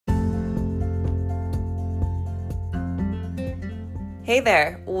Hey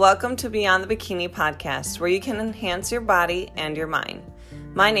there, welcome to Beyond the Bikini podcast, where you can enhance your body and your mind.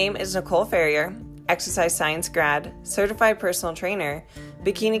 My name is Nicole Ferrier, exercise science grad, certified personal trainer,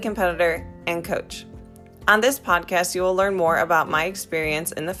 bikini competitor, and coach. On this podcast, you will learn more about my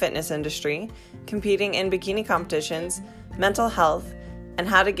experience in the fitness industry, competing in bikini competitions, mental health, and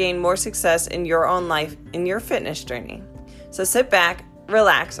how to gain more success in your own life in your fitness journey. So sit back,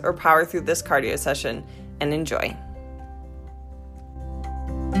 relax, or power through this cardio session and enjoy.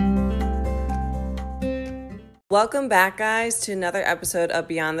 Welcome back, guys, to another episode of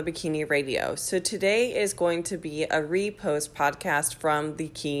Beyond the Bikini Radio. So today is going to be a repost podcast from the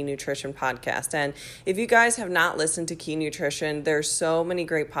Key Nutrition podcast. And if you guys have not listened to Key Nutrition, there's so many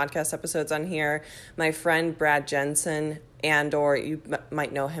great podcast episodes on here. My friend Brad Jensen, or you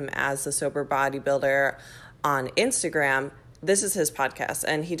might know him as the Sober Bodybuilder on Instagram, this is his podcast,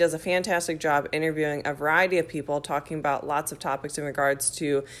 and he does a fantastic job interviewing a variety of people, talking about lots of topics in regards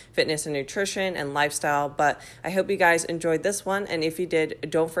to fitness and nutrition and lifestyle. But I hope you guys enjoyed this one, and if you did,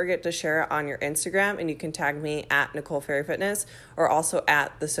 don't forget to share it on your Instagram, and you can tag me at Nicole Ferry Fitness or also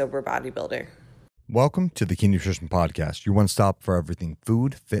at the Sober Bodybuilder. Welcome to the Key Nutrition Podcast, your one-stop for everything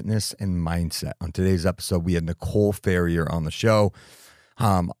food, fitness, and mindset. On today's episode, we had Nicole Ferrier on the show,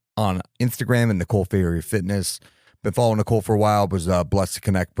 on Instagram and Nicole Ferrier Fitness. Been following Nicole for a while, was blessed to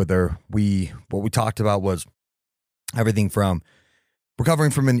connect with her. What we talked about was everything from recovering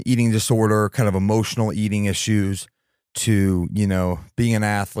from an eating disorder, kind of emotional eating issues, to, being an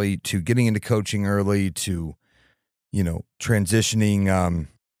athlete, to getting into coaching early, to, transitioning,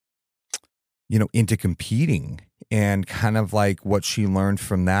 into competing, and kind of like what she learned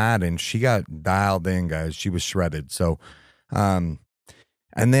from that. And she got dialed in, guys. She was shredded. So,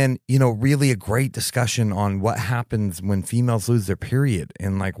 and then, really a great discussion on what happens when females lose their period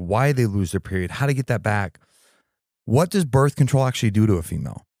and like why they lose their period, how to get that back. What does birth control actually do to a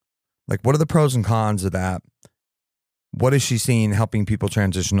female? Like, what are the pros and cons of that? What is she seeing helping people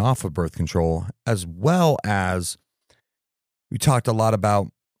transition off of birth control? As well as we talked a lot about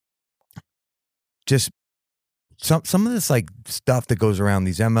just some of this like stuff that goes around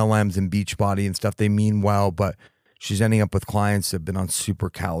these MLMs and Beachbody and stuff. They mean well, but she's ending up with clients that have been on super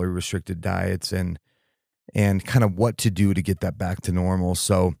calorie restricted diets and kind of what to do to get that back to normal.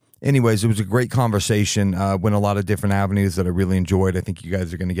 So anyways, it was a great conversation. Went a lot of different avenues that I really enjoyed. I think you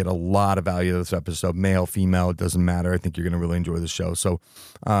guys are going to get a lot of value out of this episode. Male, female, it doesn't matter. I think you're going to really enjoy the show. So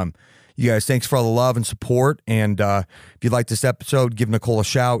you guys, thanks for all the love and support. And if you like this episode, give Nicole a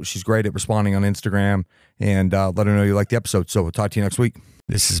shout. She's great at responding on Instagram, and let her know you like the episode. So we'll talk to you next week.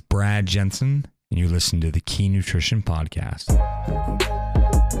 This is Brad Jensen, and you listen to the Key Nutrition Podcast.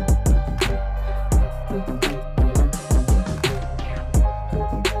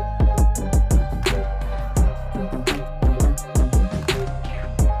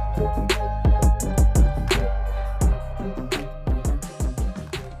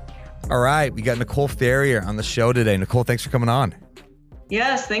 All right, we got Nicole Ferrier on the show today. Nicole, thanks for coming on.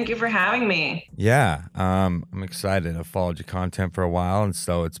 Yes, thank you for having me. Yeah, I'm excited. I've followed your content for a while, and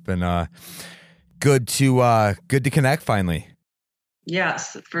so it's been good to connect finally.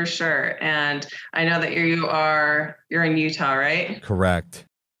 Yes, for sure. And I know that you're in Utah, right? Correct.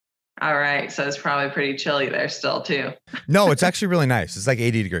 All right. So it's probably pretty chilly there still too. No, it's actually really nice. It's like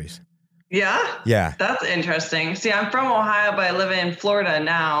 80 degrees. Yeah? Yeah. That's interesting. See, I'm from Ohio, but I live in Florida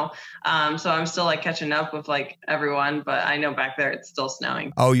now. So I'm still like catching up with like everyone, but I know back there it's still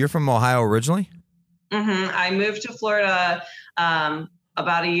snowing. Oh, you're from Ohio originally? Mm-hmm. I moved to Florida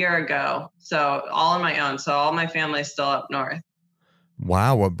about a year ago. So all on my own. So all my family's still up north.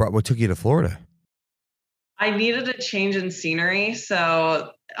 Wow. What took you to Florida? I needed a change in scenery.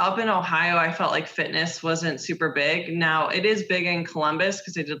 So up in Ohio, I felt like fitness wasn't super big. Now it is big in Columbus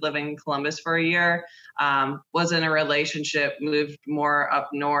because I did live in Columbus for a year. Was in a relationship, moved more up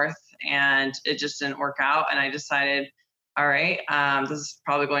north, and it just didn't work out. And I decided, all right, this is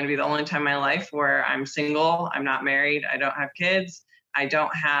probably going to be the only time in my life where I'm single. I'm not married. I don't have kids. I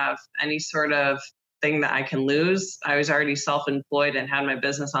don't have any sort of thing that I can lose. I was already self-employed and had my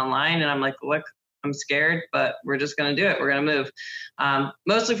business online. And I'm like, look, I'm scared, but we're just going to do it. We're going to move.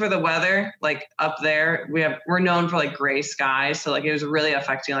 Mostly for the weather, like up there, we're known for like gray skies. So like it was really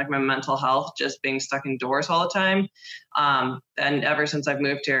affecting like my mental health, just being stuck indoors all the time. And ever since I've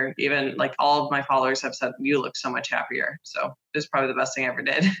moved here, even like all of my followers have said, you look so much happier. So it was probably the best thing I ever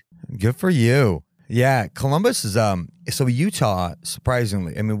did. Good for you. Yeah. Columbus is, so Utah,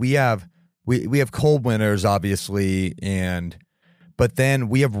 surprisingly, I mean, we have cold winters, obviously, but then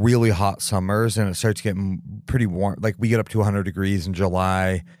we have really hot summers and it starts getting pretty warm. Like we get up to 100 degrees in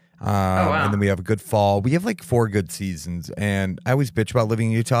July. wow. And then we have a good fall. We have like 4 good seasons. And I always bitch about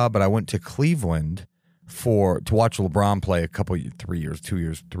living in Utah, but I went to Cleveland to watch LeBron play 3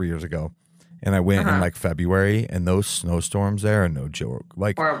 years ago. And I went in like February, and those snowstorms there are no joke.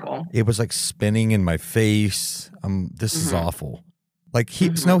 Like, horrible. It was like spinning in my face. This is awful. Like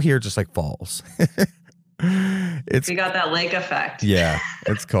snow here just like falls. You got that lake effect. Yeah,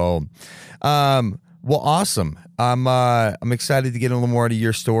 it's cold. Well, awesome. I'm excited to get a little more out of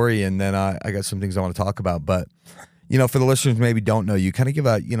your story, and then I got some things I want to talk about. But for the listeners who maybe don't know you, kind of give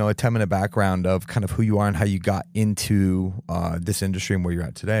a 10-minute background of kind of who you are and how you got into this industry and where you're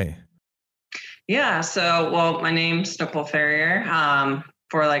at today. Yeah. So, well, my name's Nicole Ferrier.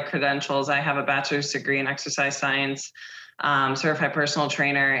 For like credentials, I have a bachelor's degree in exercise science, certified personal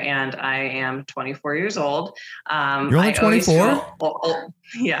trainer, and I am 24 years old. You're only 24?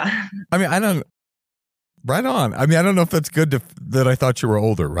 Yeah. I mean, right on. I mean, I don't know if that's good that I thought you were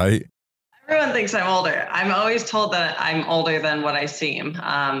older, right? Everyone thinks I'm older. I'm always told that I'm older than what I seem.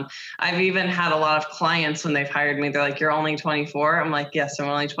 I've even had a lot of clients when they've hired me, they're like, "You're only 24." I'm like, "Yes, I'm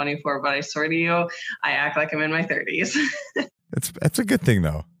only 24, but I swear to you, I act like I'm in my 30s. That's a good thing,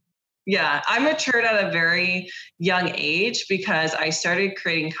 though. Yeah, I matured at a very young age because I started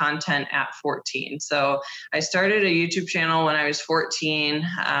creating content at 14. So I started a YouTube channel when I was 14,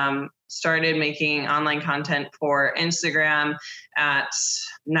 started making online content for Instagram at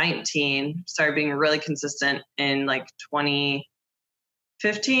 19, started being really consistent in like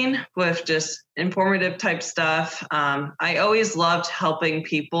 2015 with just informative type stuff. I always loved helping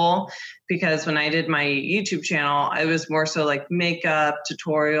people because when I did my YouTube channel, it was more so like makeup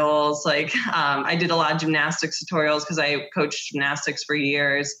tutorials. Like I did a lot of gymnastics tutorials because I coached gymnastics for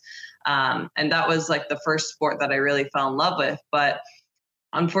years. And that was like the first sport that I really fell in love with. But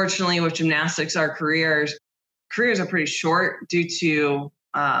unfortunately with gymnastics, our careers are pretty short due to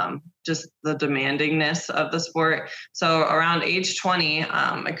just the demandingness of the sport. So around age 20,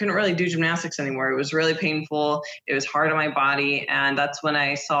 I couldn't really do gymnastics anymore. It was really painful. It was hard on my body. And that's when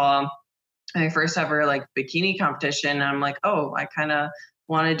I saw my first ever like bikini competition. And I'm like, oh, I kind of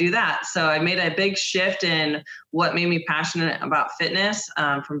want to do that. So I made a big shift in what made me passionate about fitness,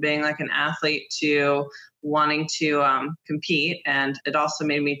 from being like an athlete to wanting to compete. And it also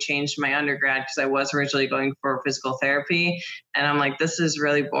made me change my undergrad because I was originally going for physical therapy. And I'm like, this is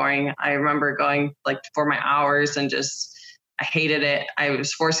really boring. I remember going like for my hours and I hated it. I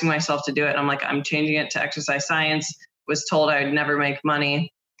was forcing myself to do it. And I'm like, I'm changing it to exercise science. Was told I would never make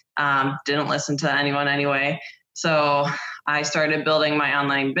money. Didn't listen to anyone anyway. So I started building my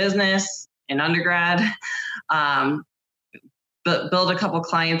online business in undergrad. Build a couple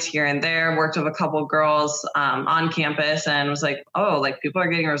clients here and there, worked with a couple girls on campus, and was like, oh, like people are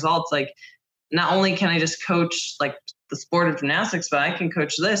getting results. Like not only can I just coach like the sport of gymnastics, but I can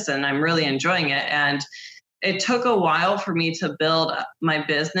coach this, and I'm really enjoying it. And it took a while for me to build my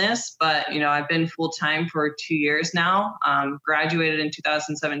business, but I've been full time for 2 years now. Graduated in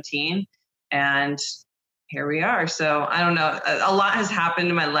 2017, and here we are. So I don't know. A lot has happened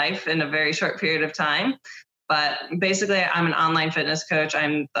in my life in a very short period of time. But basically, I'm an online fitness coach.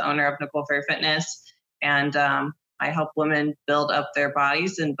 I'm the owner of Nicole Ferrier Fitness, and I help women build up their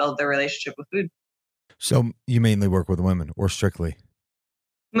bodies and build their relationship with food. So you mainly work with women, or strictly?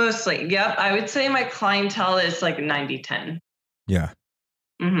 Mostly, yep. I would say my clientele is like 90-10. Yeah.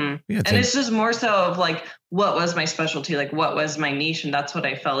 Mm-hmm. Yeah, and it's just more so of like, what was my specialty? Like, what was my niche? And that's what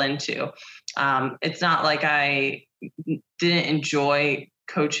I fell into. It's not like I didn't enjoy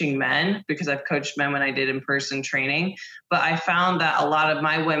coaching men, because I've coached men when I did in-person training, but I found that a lot of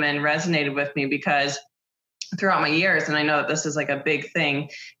my women resonated with me because throughout my years, and I know that this is like a big thing,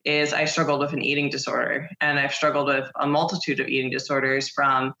 is I struggled with an eating disorder, and I've struggled with a multitude of eating disorders,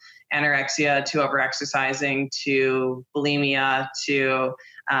 from anorexia to overexercising to bulimia to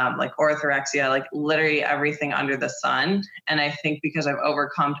like orthorexia, like literally everything under the sun. And I think because I've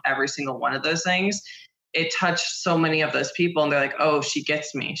overcome every single one of those things, it touched so many of those people, and they're like, oh, she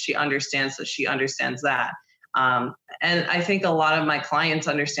gets me. She understands this. She understands that. And I think a lot of my clients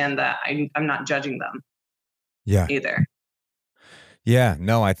understand that I'm not judging them. Yeah. Either. Yeah.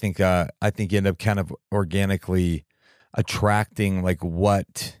 No, I think you end up kind of organically attracting like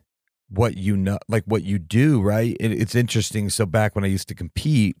what like what you do, right? It's interesting. So back when I used to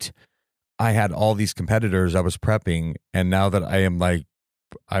compete, I had all these competitors I was prepping, and now that I am like,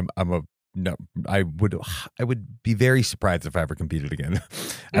 no, I would be very surprised if I ever competed again.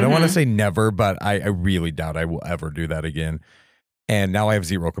 I don't want to say never, but I really doubt I will ever do that again. And now I have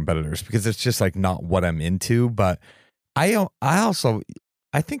 0 competitors because it's just like not what I'm into. But I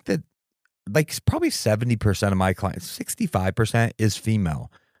think that like probably 70% of my clients, 65% is female.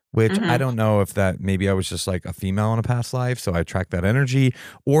 which I Mhm. don't know if that maybe I was just like a female in a past life, so I attract that energy,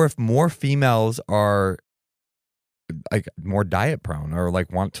 or if more females are like more diet prone or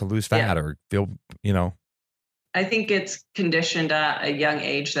like want to lose Yeah. fat or feel, you know. I think it's conditioned at a young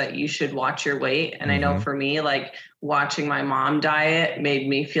age that you should watch your weight. And I know Hmm. for me, like watching my mom diet made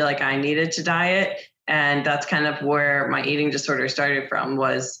me feel like I needed to diet. And that's kind of where my eating disorder started from.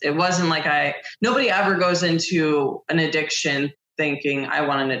 Was it wasn't like nobody ever goes into an addiction thinking I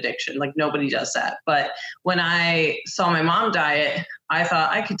want an addiction. Like nobody does that. But when I saw my mom diet, I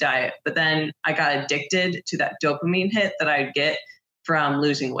thought I could diet. But then I got addicted to that dopamine hit that I'd get from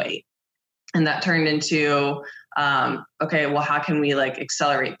losing weight. And that turned into okay, well, how can we like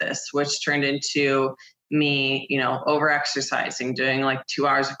accelerate this, which turned into me, over exercising, doing like 2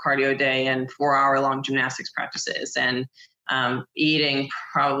 hours of cardio a day and 4 hour long gymnastics practices, and eating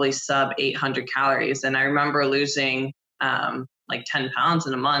probably sub 800 calories. And I remember losing like 10 pounds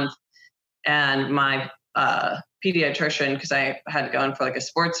in a month. And my pediatrician, because I had to go in for like a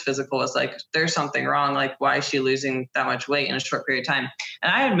sports physical, was like, there's something wrong. Like, why is she losing that much weight in a short period of time?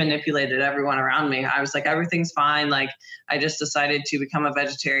 And I had manipulated everyone around me. I was like, everything's fine. Like, I just decided to become a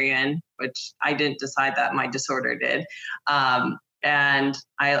vegetarian, which I didn't decide that, my disorder did. And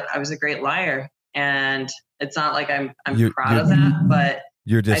I was a great liar. And it's not like I'm Your proud of that, but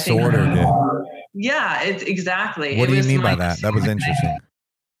your I think, disorder did. yeah, it's exactly. What It do you was mean by my that? That was interesting.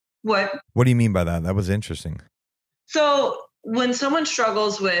 what? What do you mean by that? That was interesting. So when someone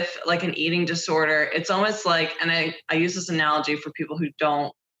struggles with like an eating disorder, it's almost like, and I use this analogy for people who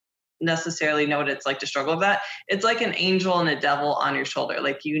don't necessarily know what it's like to struggle with that. It's like an angel and a devil on your shoulder.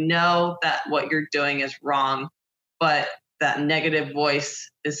 Like, you know that what you're doing is wrong, but that negative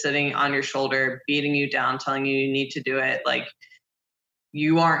voice is sitting on your shoulder, beating you down, telling you need to do it. Like,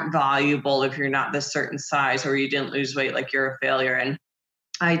 you aren't valuable if you're not this certain size, or you didn't lose weight, like you're a failure. And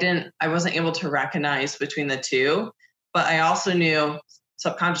I wasn't able to recognize between the two, but I also knew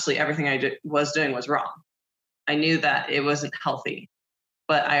subconsciously everything was doing was wrong. I knew that it wasn't healthy,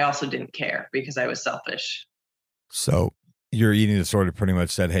 but I also didn't care because I was selfish. So your eating disorder pretty much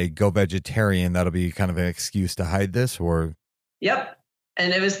said, hey, go vegetarian. That'll be kind of an excuse to hide this, or? Yep.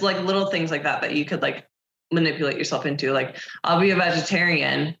 And it was like little things like that you could like manipulate yourself into. Like, I'll be a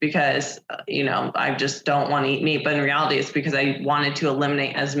vegetarian because, I just don't want to eat meat. But in reality, it's because I wanted to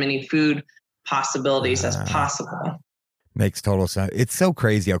eliminate as many food possibilities as possible. Makes total sense. It's so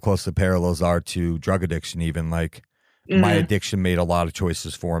crazy how close the parallels are to drug addiction, even. Like, my addiction made a lot of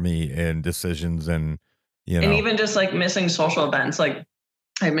choices for me and decisions, and, And even just like missing social events. Like,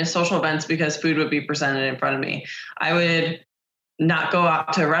 I missed social events because food would be presented in front of me. I would not go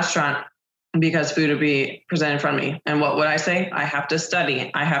out to a restaurant because food would be presented in front of me. And what would I say? I have to study.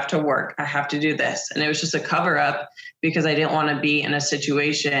 I have to work. I have to do this. And it was just a cover up because I didn't want to be in a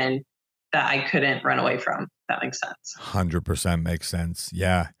situation that I couldn't run away from. That makes sense. 100% makes sense.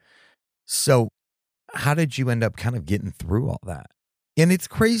 Yeah. So how did you end up kind of getting through all that? And it's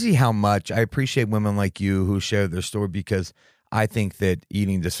crazy how much I appreciate women like you who share their story, because I think that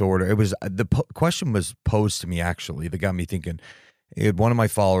eating disorder, it was question was posed to me, actually, that got me thinking. One of my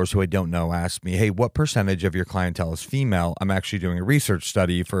followers who I don't know asked me, hey, what percentage of your clientele is female? I'm actually doing a research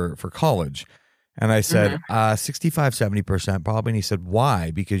study for college. And I said, 65, 70% probably. And he said,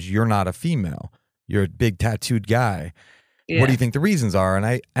 why? Because you're not a female. You're a big tattooed guy. Yeah. What do you think the reasons are? And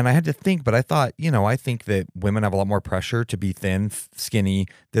I had to think, but I thought, I think that women have a lot more pressure to be thin, skinny,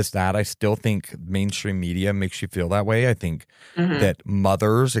 this, that. I still think mainstream media makes you feel that way. I think that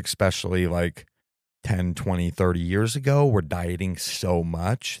mothers, especially like 10, 20, 30 years ago, were dieting so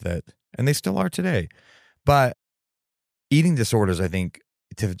much and they still are today. But eating disorders, I think,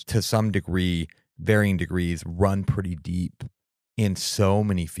 to some degree, varying degrees, run pretty deep in so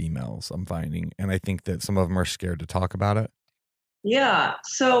many females, I'm finding. And I think that some of them are scared to talk about it. Yeah.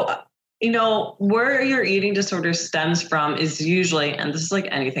 So, where your eating disorder stems from is usually, and this is like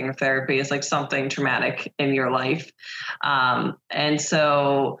anything in therapy, is like something traumatic in your life. And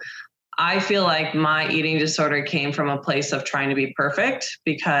so I feel like my eating disorder came from a place of trying to be perfect,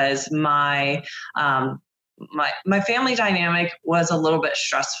 because my family dynamic was a little bit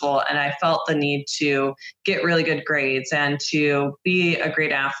stressful, and I felt the need to get really good grades and to be a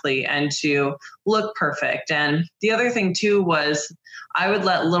great athlete and to look perfect. And the other thing too was I would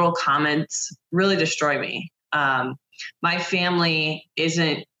let little comments really destroy me. My family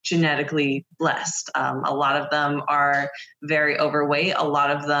isn't genetically blessed. A lot of them are very overweight. A lot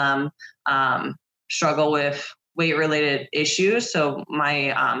of them struggle with weight-related issues. So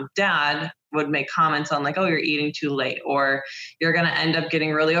my dad would make comments on like, oh, you're eating too late, or you're going to end up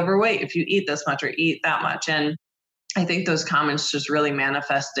getting really overweight if you eat this much or eat that much. And I think those comments just really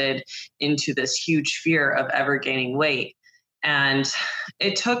manifested into this huge fear of ever gaining weight. And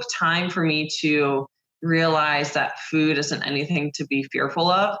it took time for me to realize that food isn't anything to be fearful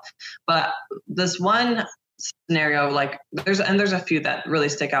of. But this one scenario, like there's a few that really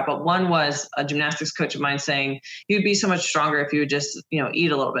stick out, but one was a gymnastics coach of mine saying, you'd be so much stronger if you would just,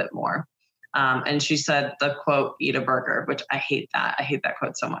 eat a little bit more. And she said the quote, eat a burger, which I hate that. I hate that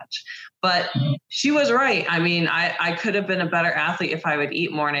quote so much. But she was right. I mean, I could have been a better athlete if I would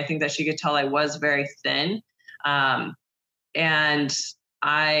eat more. And I think that she could tell I was very thin. And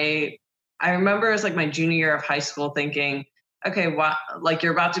I remember it was like my junior year of high school thinking, okay, like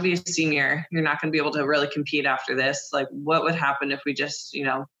you're about to be a senior. You're not going to be able to really compete after this. Like what would happen if we just,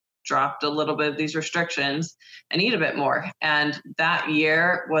 dropped a little bit of these restrictions and eat a bit more? And that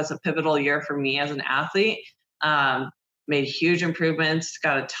year was a pivotal year for me as an athlete. Made huge improvements,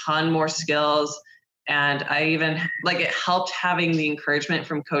 got a ton more skills. And I even it helped having the encouragement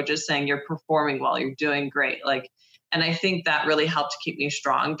from coaches saying you're performing well, you're doing great. And I think that really helped keep me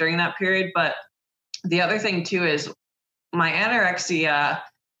strong during that period. But the other thing too is my anorexia,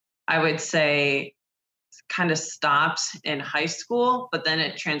 I would say, kind of stopped in high school, but then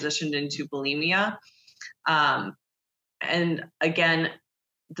it transitioned into bulimia. And again,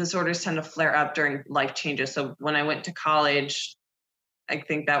 disorders tend to flare up during life changes. So when I went to college, I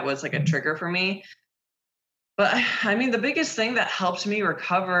think that was like a trigger for me. But I mean, the biggest thing that helped me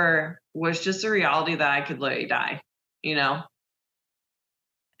recover was just the reality that I could literally die, And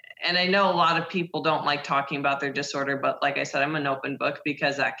I know a lot of people don't like talking about their disorder, but like I said, I'm an open book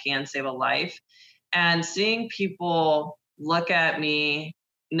because that can save a life. And seeing people look at me,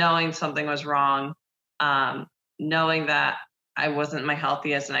 knowing something was wrong, knowing that I wasn't my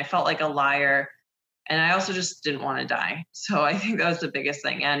healthiest and I felt like a liar. And I also just didn't want to die. So I think that was the biggest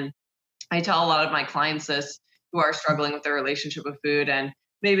thing. And I tell a lot of my clients this who are struggling with their relationship with food, and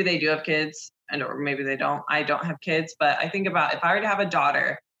maybe they do have kids or maybe they don't. I don't have kids, but I think about if I were to have a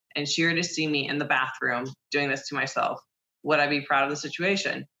daughter and she were to see me in the bathroom doing this to myself, would I be proud of the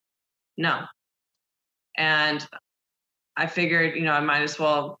situation? No. And I figured, I might as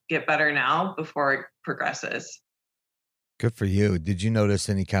well get better now before it progresses. Good for you. Did you notice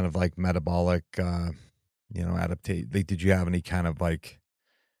any kind of metabolic, adaptation? Did you have any kind of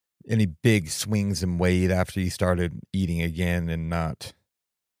any big swings in weight after you started eating again and not?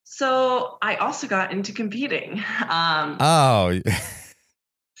 So I also got into competing. Oh.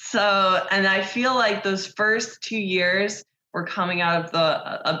 So, and I feel like those first 2 years were coming out of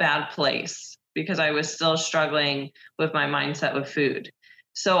a bad place because I was still struggling with my mindset with food.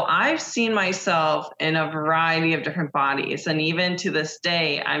 So I've seen myself in a variety of different bodies. And even to this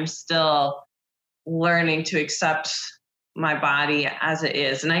day, I'm still learning to accept my body as it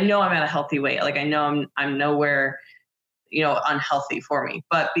is. And I know I'm at a healthy weight. I know I'm nowhere, unhealthy for me.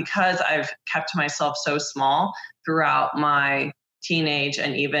 But because I've kept myself so small throughout my teenage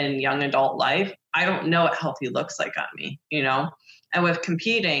and even young adult life, I don't know what healthy looks like on me, And with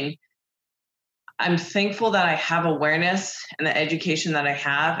competing, I'm thankful that I have awareness and the education that I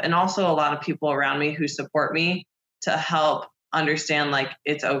have, and also a lot of people around me who support me to help understand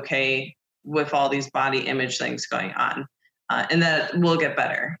it's okay with all these body image things going on, and that we'll get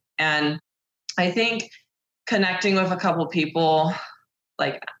better. And I think connecting with a couple people,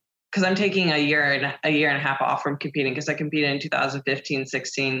 because I'm taking a year and a half off from competing, because I competed in 2015,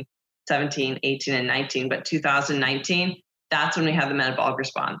 16, 17, 18, and 19. But 2019, that's when we had the metabolic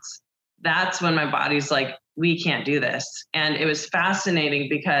response. That's when my body's like, we can't do this. And it was fascinating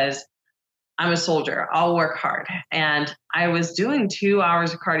because I'm a soldier. I'll work hard. And I was doing 2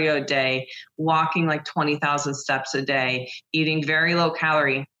 hours of cardio a day, walking 20,000 steps a day, eating very low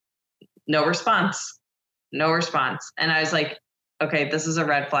calorie, no response. And I was like, okay, this is a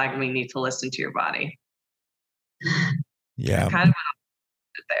red flag and we need to listen to your body. Yeah. Kind of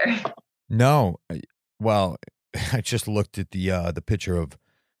there. No. Well, I just looked at the picture of,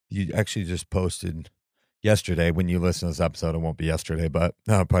 you actually just posted yesterday. When you listen to this episode, it won't be yesterday, but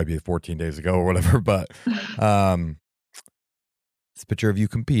it'll probably be 14 days ago or whatever. But it's a picture of you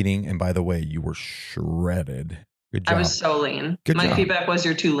competing. And by the way, you were shredded. Good job. I was so lean. Good My job. feedback was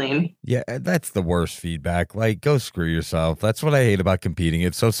you're too lean. Yeah, that's the worst feedback. Go screw yourself. That's what I hate about competing.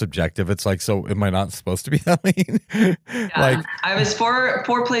 It's so subjective. It's so am I not supposed to be that lean? Yeah. I was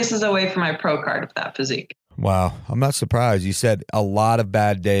four places away from my pro card of that physique. Wow, I'm not surprised. You said a lot of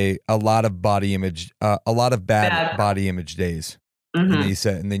bad body image days. Mm-hmm. And you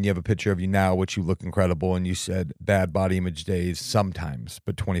said, and then you have a picture of you now, which you look incredible. And you said bad body image days sometimes,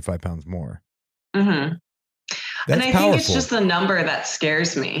 but 25 pounds more. Mm-hmm. And I powerful. think it's just the number that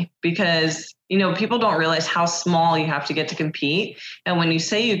scares me because, people don't realize how small you have to get to compete. And when you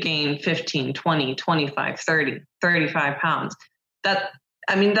say you gain 15, 20, 25, 30, 35 pounds,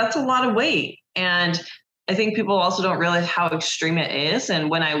 that's a lot of weight. And I think people also don't realize how extreme it is. And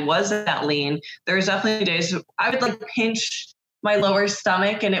when I was that lean, there was definitely days I would like pinch my lower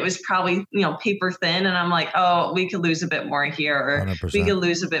stomach and it was probably, paper thin. And I'm like, oh, we could lose a bit more here, or 100%. we could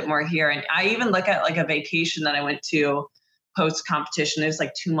lose a bit more here. And I even look at like a vacation that I went to post competition. It was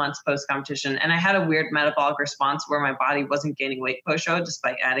like 2 months post competition. And I had a weird metabolic response where my body wasn't gaining weight post show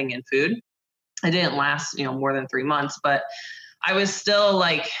despite adding in food. I didn't last, more than 3 months, but I was still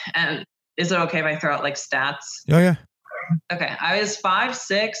like, and is it okay if I throw out like stats? Oh yeah. Okay. I was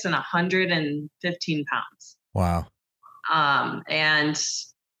 5'6" and 115 pounds. Wow. And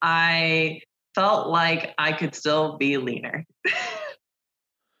I felt like I could still be leaner.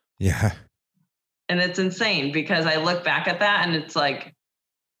 Yeah. And it's insane because I look back at that and it's like,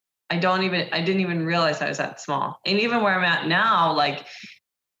 I didn't even realize I was that small. And even where I'm at now, like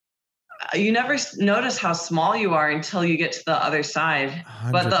you never notice how small you are until you get to the other side.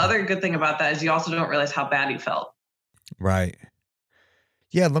 100%. But the other good thing about that is you also don't realize how bad you felt. Right.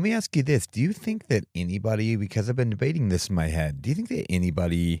 Yeah, let me ask you this. Do you think that anybody, because I've been debating this in my head, do you think that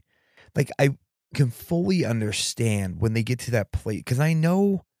anybody, like I can fully understand when they get to that place? Because I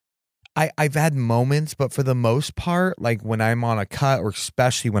know I've had moments, but for the most part, like when I'm on a cut or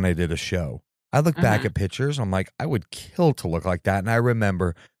especially when I did a show, I look back at pictures, I'm like, I would kill to look like that. And I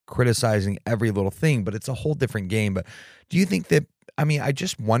remember criticizing every little thing, but it's a whole different game. But do you think that, I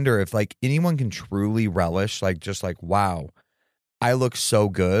just wonder if like anyone can truly relish, like just like, wow, I look so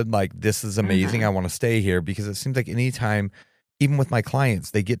good. Like, this is amazing. I want to stay here, because it seems like anytime, even with my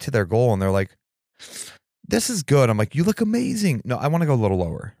clients, they get to their goal and they're like, this is good. I'm like, you look amazing. No, I want to go a little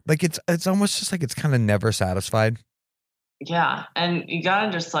lower. Like, it's almost just like it's kind of never satisfied. Yeah. And you got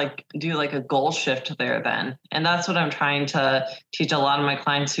to just like do like a goal shift there then. And that's what I'm trying to teach a lot of my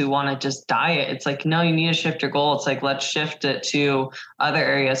clients who want to just diet. It's like, no, you need to shift your goal. It's like, let's shift it to other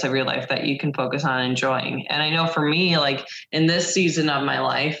areas of your life that you can focus on enjoying. And I know for me, like in this season of my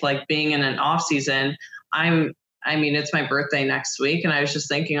life, like being in an off season, it's my birthday next week. And I was just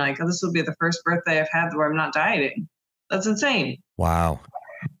thinking like, oh, this will be the first birthday I've had where I'm not dieting. That's insane. Wow.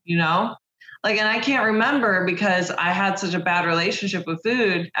 Like, and I can't remember because I had such a bad relationship with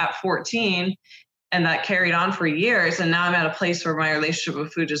food at 14 and that carried on for years. And now I'm at a place where my relationship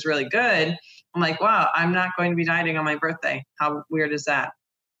with food is really good. I'm like, wow, I'm not going to be dieting on my birthday. How weird is that?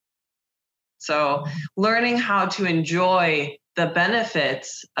 So learning how to enjoy the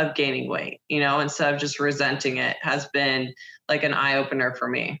benefits of gaining weight, instead of just resenting it has been like an eye opener for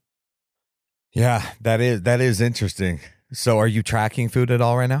me. Yeah, that is interesting. So are you tracking food at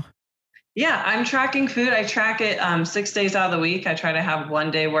all right now? Yeah, I'm tracking food. I track it 6 days out of the week. I try to have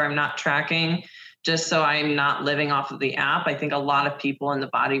one day where I'm not tracking, just so I'm not living off of the app. I think a lot of people in the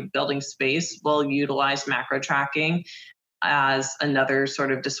bodybuilding space will utilize macro tracking as another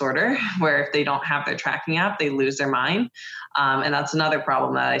sort of disorder where if they don't have their tracking app, they lose their mind. And that's another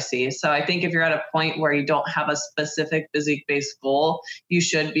problem that I see. So I think if you're at a point where you don't have a specific physique-based goal, you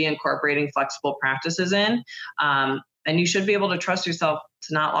should be incorporating flexible practices in. And you should be able to trust yourself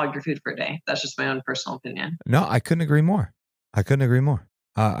to not log your food for a day. That's just my own personal opinion. No, I couldn't agree more.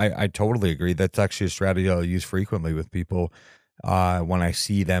 I totally agree. That's actually a strategy I'll use frequently with people when I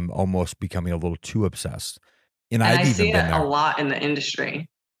see them almost becoming a little too obsessed. And I see it a lot in the industry,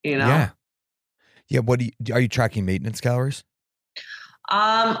 Yeah. Are you tracking maintenance calories?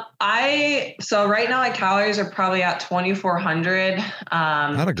 So right now my calories are probably at 2,400.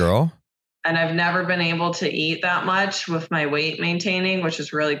 Not a girl. And I've never been able to eat that much with my weight maintaining, which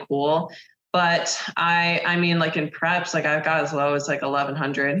is really cool. But I mean, like in preps, like I've got as low as like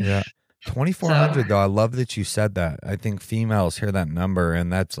 1,100. Yeah. 2,400 though. I love that you said that. I think females hear that number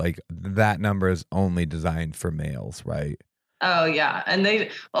and that's like, that number is only designed for males, right? Oh yeah. And a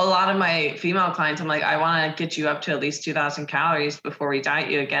lot of my female clients, I'm like, I want to get you up to at least 2,000 calories before we diet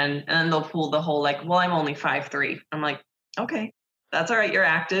you again. And then they'll pull the whole like, well, I'm only 5'3". I'm like, okay. That's all right. You're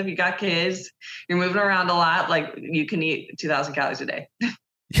active. You got kids. You're moving around a lot. Like you can eat 2,000 calories a day.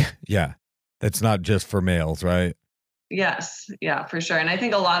 Yeah. That's not just for males, right? Yes. Yeah, for sure. And I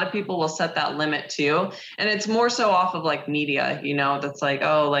think a lot of people will set that limit too. And it's more so off of like media, that's like,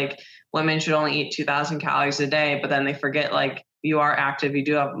 oh, like women should only eat 2,000 calories a day. But then they forget like you are active. You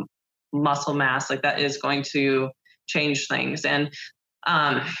do have muscle mass. Like that is going to change things. And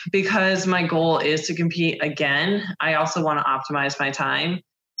because my goal is to compete again, I also want to optimize my time.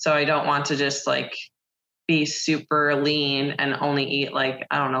 So I don't want to just like be super lean and only eat like,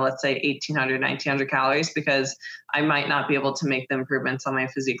 I don't know, let's say 1,800, 1,900 calories, because I might not be able to make the improvements on my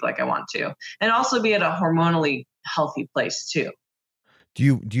physique like I want to. And also be at a hormonally healthy place too.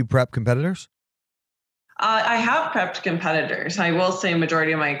 Do you prep competitors? I have prepped competitors. I will say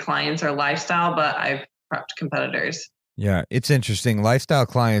majority of my clients are lifestyle, but I've prepped competitors. Yeah, it's interesting. Lifestyle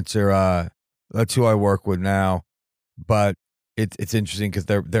clients are that's who I work with now, but it's interesting because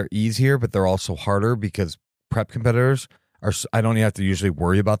they're easier, but they're also harder because prep competitors are. I don't have to usually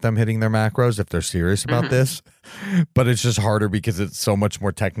worry about them hitting their macros if they're serious about this, but it's just harder because it's so much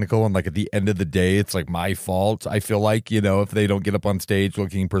more technical. And like at the end of the day, it's like my fault. I feel like, if they don't get up on stage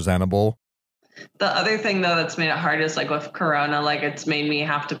looking presentable. The other thing though that's made it hard is like with Corona, like it's made me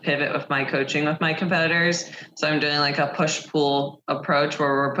have to pivot with my coaching with my competitors. So I'm doing like a push-pull approach where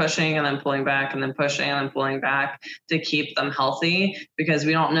we're pushing and then pulling back and then pushing and then pulling back to keep them healthy, because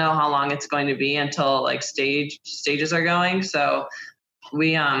we don't know how long it's going to be until like stages are going. So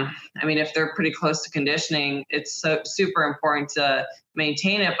we, if they're pretty close to conditioning, it's so super important to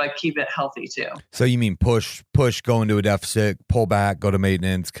maintain it, but keep it healthy too. So you mean push, go into a deficit, pull back, go to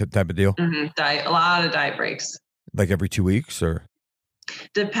maintenance type of deal? Diet, a lot of diet breaks. Like every 2 weeks or?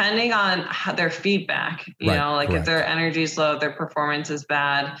 Depending on their feedback, correct. If their energy is low, their performance is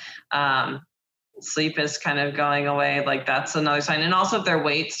bad, sleep is kind of going away, like that's another sign. And also if their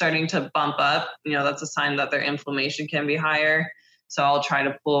weight's starting to bump up, that's a sign that their inflammation can be higher. So I'll try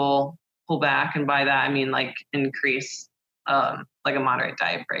to pull back, and by that I mean like increase like a moderate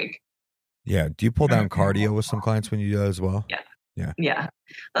diet break. Yeah. Do you pull down cardio with some clients when you do that as well? Yeah.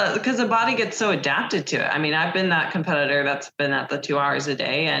 Because the body gets so adapted to it. I mean, I've been that competitor that's been at the 2 hours a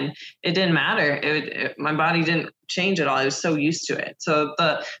day, and it didn't matter. My body didn't change at all. I was so used to it. So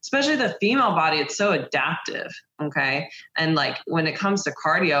especially the female body, it's so adaptive. Okay. And like when it comes to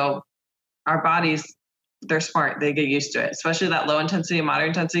cardio, our bodies, they're smart. They get used to it, especially that low intensity and moderate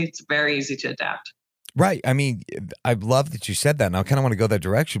intensity. It's very easy to adapt. Right. I mean, I love that you said that. And I kind of want to go that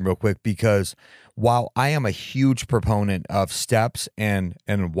direction real quick, because while I am a huge proponent of steps and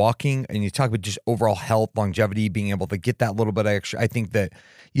walking, and you talk about just overall health, longevity, being able to get that little bit extra, I think that,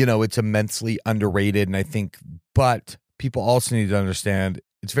 it's immensely underrated. And but people also need to understand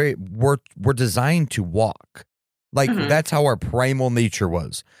we're designed to walk. Like that's how our primal nature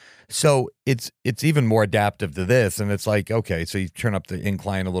was. So it's even more adaptive to this. And it's like, okay, so you turn up the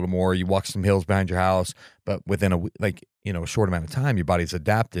incline a little more, you walk some hills behind your house, but within a short amount of time, your body's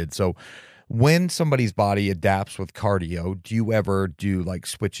adapted. So when somebody's body adapts with cardio, do you ever do like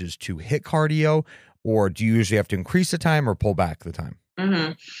switches to HIIT cardio, or do you usually have to increase the time or pull back the time?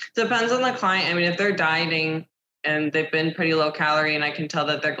 Depends on the client. I mean, if they're dieting and they've been pretty low calorie, and I can tell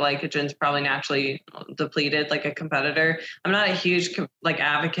that their glycogen's probably naturally depleted like a competitor, I'm not a huge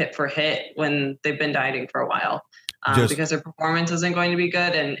advocate for HIIT when they've been dieting for a while, because their performance isn't going to be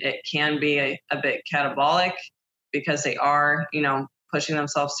good, and it can be a bit catabolic because they are, pushing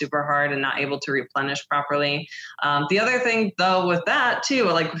themselves super hard and not able to replenish properly. The other thing though with that too,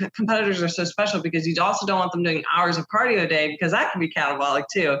 like competitors are so special because you also don't want them doing hours of cardio a day, because that can be catabolic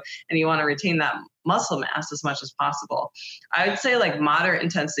too. And you want to retain that muscle mass as much as possible. I would say like moderate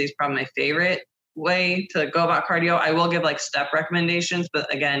intensity is probably my favorite way to go about cardio. I will give like step recommendations,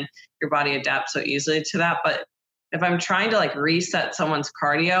 but again, your body adapts so easily to that. But if I'm trying to like reset someone's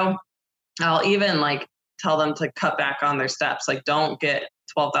cardio, I'll even like tell them to cut back on their steps. Like don't get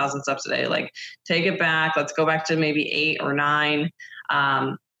 12,000 steps a day. Like take it back. Let's go back to maybe 8 or 9.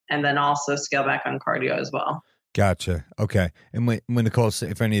 And then also scale back on cardio as well. Gotcha. Okay. And when Nicole,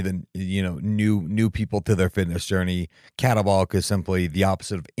 if any of the, new people to their fitness journey, catabolic is simply the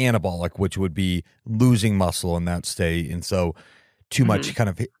opposite of anabolic, which would be losing muscle in that state. And so too much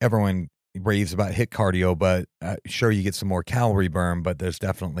kind of everyone raves about HIIT cardio, but sure, you get some more calorie burn, but there's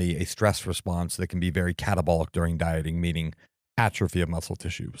definitely a stress response that can be very catabolic during dieting, meaning atrophy of muscle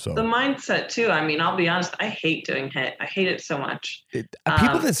tissue. So the mindset too. I mean, I'll be honest, I hate doing HIIT. I hate it so much.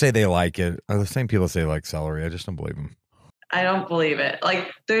 People that say they like it are the same people that say they like celery. I just don't believe them. I don't believe it.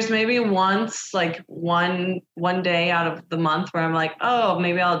 Like there's maybe once, like one day out of the month where I'm like, oh,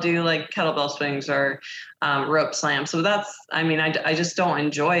 maybe I'll do like kettlebell swings or rope slam. So I just don't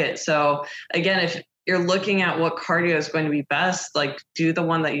enjoy it. So again, if you're looking at what cardio is going to be best, like do the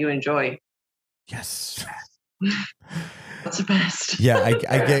one that you enjoy. Yes. What's the best? Yeah,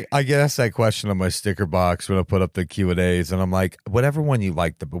 I get asked that question on my sticker box when I put up the Q&As, and I'm like, whatever one you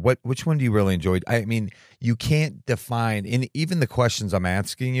like, but which one do you really enjoy? I mean, you can't define, in even the questions I'm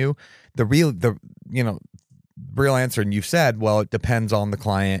asking you, real answer. And you've said, well, it depends on the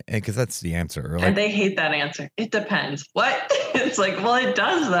client, and because that's the answer. And they hate that answer. It depends. What? It's like, well, it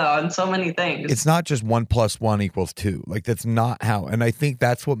does though on so many things. It's not just 1 + 1 = 2. Like that's not how. And I think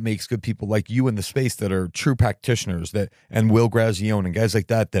that's what makes good people like you in the space that are true practitioners, and Will Grazione and guys like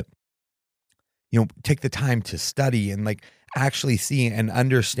that take the time to study and like actually see and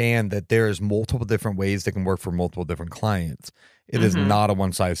understand that there is multiple different ways that can work for multiple different clients. It is not a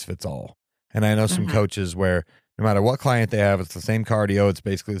one size fits all. And I know some coaches where no matter what client they have, it's the same cardio, it's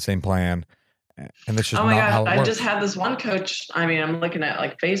basically the same plan. And that's just not how it works. I just had this one coach. I mean, I'm looking at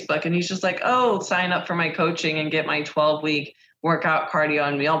like Facebook and he's just like, oh, sign up for my coaching and get my 12-week workout, cardio,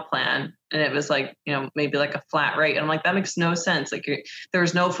 and meal plan. And it was like, maybe like a flat rate. And I'm like, that makes no sense. Like there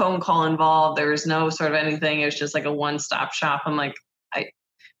was no phone call involved. There was no sort of anything. It was just like a one-stop shop. I'm like,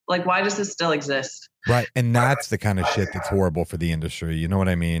 why does this still exist? Right. And that's the kind of shit that's horrible for the industry. You know what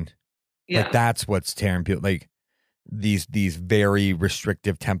I mean? Yeah. Like that's what's tearing people, like these very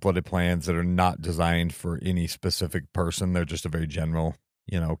restrictive templated plans that are not designed for any specific person. They're just a very general,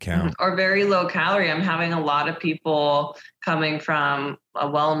 count. Or very low calorie. I'm having a lot of people coming from a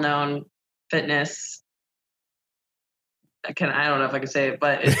well-known fitness. I don't know if I can say it,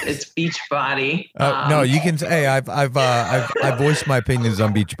 but it's Beachbody. No, you can say, hey, I've voiced my opinions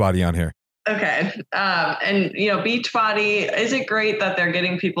on Beachbody on here. Okay. And Beachbody, is it great that they're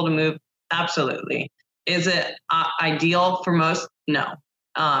getting people to move? Absolutely. Is it ideal for most? No.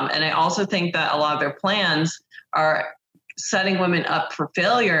 And I also think that a lot of their plans are setting women up for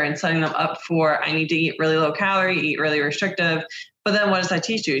failure and setting them up for, I need to eat really low calorie, eat really restrictive. But then what does that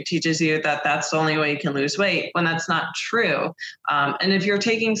teach you? It teaches you that that's the only way you can lose weight, when that's not true. And if you're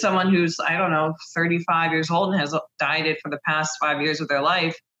taking someone who's, 35 years old and has dieted for the past 5 years of their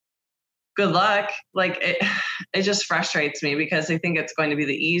life, good luck. Like it just frustrates me because I think it's going to be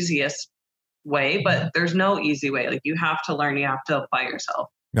the easiest way, but there's no easy way. Like you have to learn, you have to apply yourself.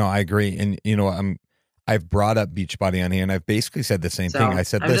 No, I agree. And I've brought up Beachbody on here and I've basically said the same thing. I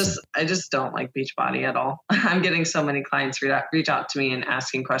said, I just don't like Beachbody at all. I'm getting so many clients reach out to me and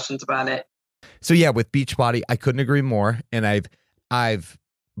asking questions about it. So yeah, with Beachbody, I couldn't agree more. And I've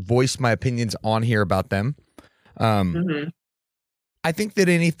voiced my opinions on here about them. I think that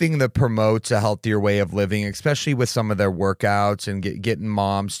anything that promotes a healthier way of living, especially with some of their workouts and getting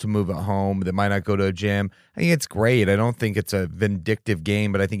moms to move at home that might not go to a gym, I think it's great. I don't think it's a vindictive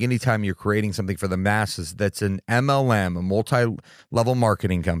game, but I think anytime you're creating something for the masses that's an MLM, a multi-level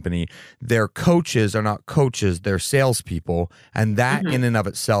marketing company, their coaches are not coaches, they're salespeople. And that in and of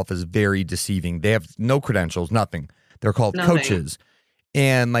itself is very deceiving. They have no credentials, nothing. They're called coaches.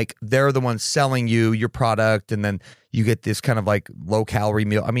 And like they're the ones selling you your product, and then you get this kind of like low calorie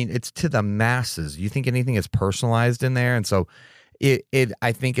meal. I mean, it's to the masses. You think anything is personalized in there? And so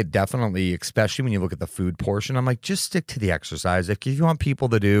I think it definitely, especially when you look at the food portion, I'm like, just stick to the exercise. If you want people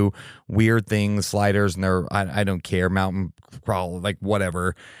to do weird things, sliders, and I don't care, mountain crawl, like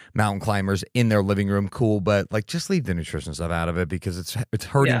whatever, mountain climbers in their living room, cool. But like, just leave the nutrition stuff out of it because it's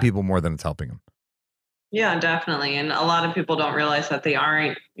hurting people more than it's helping them. Yeah, definitely. And a lot of people don't realize that they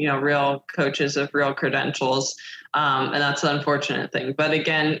aren't, real coaches of real credentials. And that's the unfortunate thing. But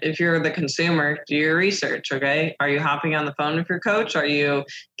again, if you're the consumer, do your research, okay? Are you hopping on the phone with your coach? Are you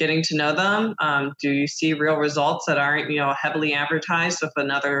getting to know them? Do you see real results that aren't, heavily advertised with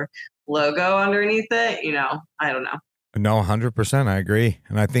another logo underneath it? I don't know. No, 100%. I agree.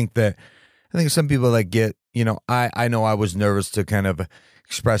 And I think some people that get, I know I was nervous to kind of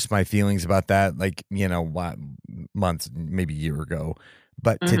express my feelings about that, like, months, maybe a year ago.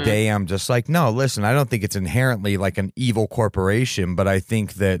 But today I'm just like, no, listen, I don't think it's inherently like an evil corporation, but I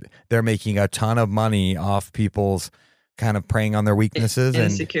think that they're making a ton of money off people's kind of preying on their weaknesses and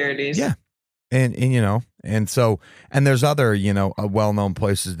insecurities. Yeah. And so there's other, well-known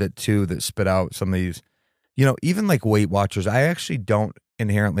places that spit out some of these, even like Weight Watchers. I actually don't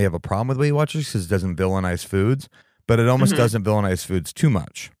inherently have a problem with Weight Watchers because it doesn't villainize foods, but it almost doesn't villainize foods too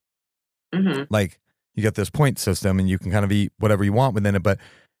much. Like you get this point system and you can kind of eat whatever you want within it. But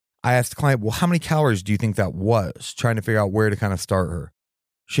I asked the client, well, how many calories do you think that was? Trying to figure out where to kind of start her.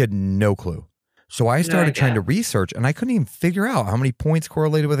 She had no clue. So I started trying to research and I couldn't even figure out how many points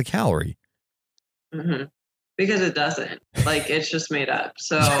correlated with a calorie. Because it doesn't. Like it's just made up.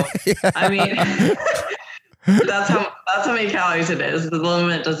 So, I mean, that's how many calories it is. The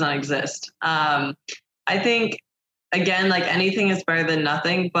limit does not exist. I think, again, like anything is better than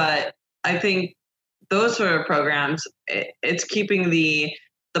nothing, but I think those sort of programs, it's keeping the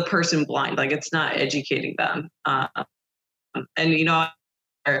person blind. Like it's not educating them. And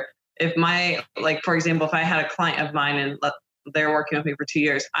if for example, if I had a client of mine and they're working with me for 2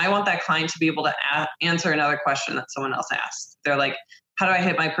 years. I want that client to be able to answer another question that someone else asked. They're like, how do I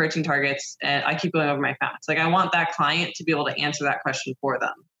hit my protein targets? And I keep going over my fats. Like I want that client to be able to answer that question for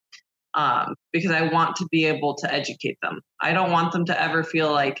them. Because I want to be able to educate them. I don't want them to ever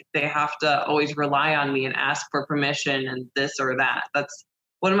feel like they have to always rely on me and ask for permission and this or that. That's,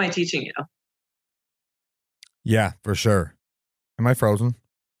 what am I teaching you? Yeah, for sure. Am I frozen?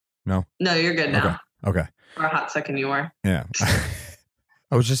 No, you're good now. Okay. For a hot second you were. Yeah.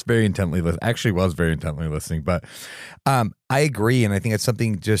 I was just very intently listening. Actually was very intently listening, but I agree. And I think it's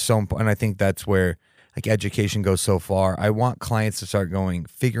something just so important. I think that's where like education goes so far. I want clients to start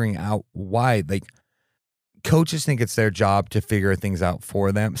figuring out why. Like coaches think it's their job to figure things out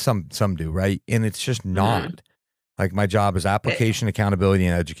for them. Some do, right? And it's just not. Mm-hmm. Like my job is application, accountability,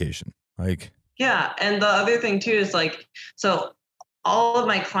 and education. Like yeah. And the other thing too is like, so all of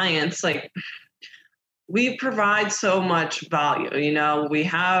my clients, like we provide so much value. You know, we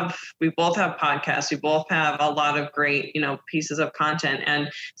both have podcasts. We both have a lot of great, pieces of content. And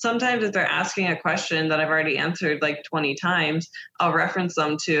sometimes if they're asking a question that I've already answered like 20 times, I'll reference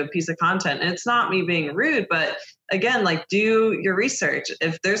them to a piece of content. And it's not me being rude, but again, like do your research.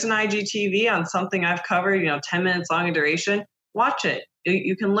 If there's an IGTV on something I've covered, 10 minutes long in duration, watch it.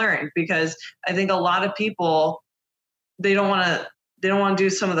 You can learn, because I think a lot of people, they don't want to do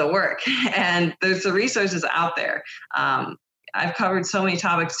some of the work, and there's the resources out there. I've covered so many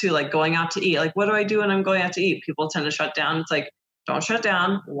topics too, like going out to eat. Like, what do I do when I'm going out to eat? People tend to shut down. It's like, don't shut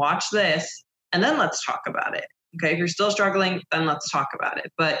down, watch this, and then let's talk about it. Okay. If you're still struggling, then let's talk about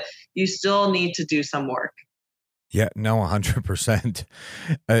it, but you still need to do some work. Yeah, no, 100%.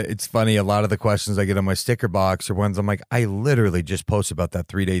 It's funny. A lot of the questions I get on my sticker box are ones I'm like, I literally just posted about that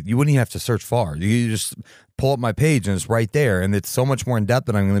 3 days. You wouldn't even have to search far. You just pull up my page and it's right there. And it's so much more in depth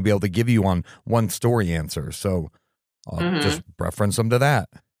than I'm going to be able to give you on one story answer. So I'll just reference them to that.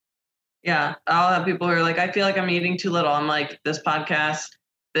 Yeah. I'll have people who are like, I feel like I'm eating too little. I'm like, this podcast,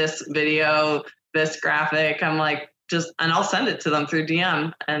 this video, this graphic. I'm like, and I'll send it to them through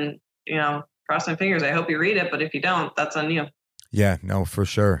DM, and, cross my fingers. I hope you read it, but if you don't, that's on you. Yeah, no, for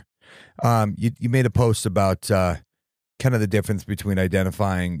sure. You made a post about kind of the difference between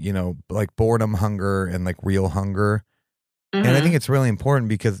identifying, like boredom hunger and like real hunger. Mm-hmm. And I think it's really important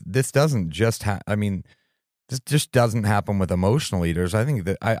because this doesn't just this just doesn't happen with emotional eaters. I think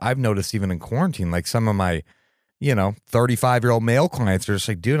that I've noticed even in quarantine, like some of my, 35-year-old male clients are just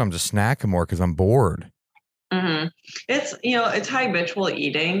like, dude, I'm just snacking more because I'm bored. Mm-hmm. It's habitual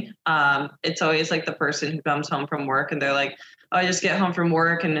eating. It's always like the person who comes home from work and they're like, oh, I just get home from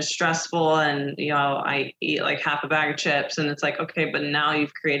work and it's stressful, and I eat like half a bag of chips, and it's like, okay, but now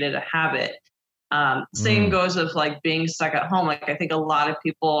you've created a habit. Same goes with like being stuck at home. Like I think a lot of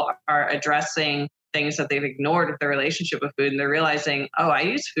people are addressing things that they've ignored with their relationship with food, and they're realizing, oh, I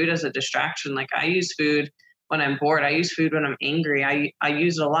use food as a distraction. Like I use food when I'm bored. I use food when I'm angry. I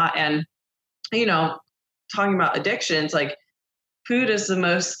use it a lot. And, talking about addictions, like food is the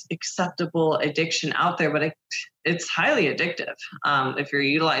most acceptable addiction out there, but it's highly addictive if you're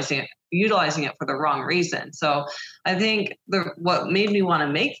utilizing it for the wrong reason. So I think what made me want to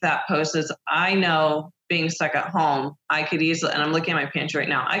make that post is I know being stuck at home, I could easily, and I'm looking at my pantry right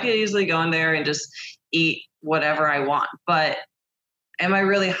now, I could easily go in there and just eat whatever I want. But am I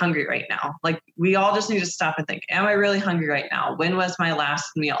really hungry right now? Like we all just need to stop and think, am I really hungry right now? When was my last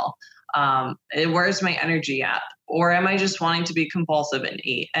meal? Where's my energy at? Or am I just wanting to be compulsive and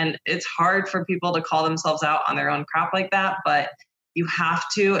eat? And it's hard for people to call themselves out on their own crap like that, but you have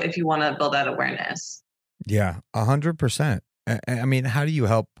to if you want to build that awareness. Yeah, 100%. I mean, how do you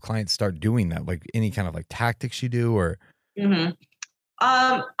help clients start doing that? Like any kind of like tactics you do, or? Mm-hmm.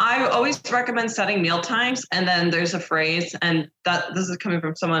 I always recommend setting meal times, and then there's a phrase, and this is coming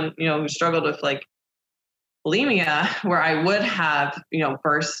from someone who struggled with like bulimia, where I would have,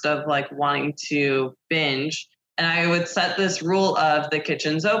 bursts of like wanting to binge. And I would set this rule of the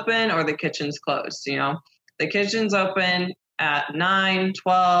kitchen's open or the kitchen's closed. The kitchen's open at 9,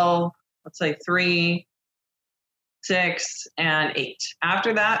 12, let's say 3, 6, and 8.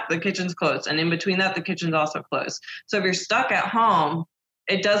 After that, the kitchen's closed. And in between that, the kitchen's also closed. So if you're stuck at home,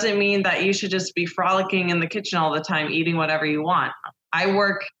 it doesn't mean that you should just be frolicking in the kitchen all the time, eating whatever you want. I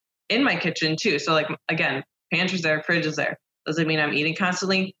work in my kitchen too. So like, again, pantry's there, fridge is there. Does it mean I'm eating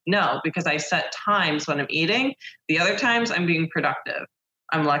constantly? No, because I set times when I'm eating. The other times I'm being productive.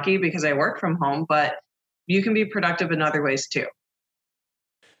 I'm lucky because I work from home, but you can be productive in other ways too.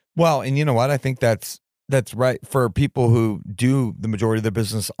 Well, and you know what? I think that's right for people who do the majority of their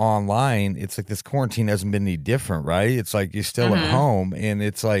business online. It's like this quarantine hasn't been any different, right? It's like you're still at home, and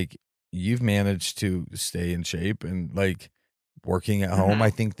it's like you've managed to stay in shape and like working at home. I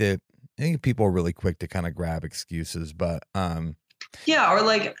think people are really quick to kind of grab excuses, but yeah, or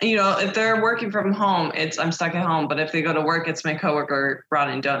like, if they're working from home, it's I'm stuck at home. But if they go to work, it's my coworker brought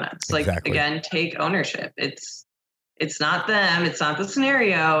in donuts. Like, exactly. again, take ownership. It's not them. It's not the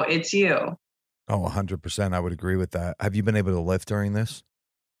scenario. It's you. Oh, 100%. I would agree with that. Have you been able to lift during this?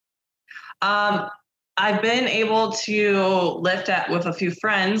 I've been able to lift with a few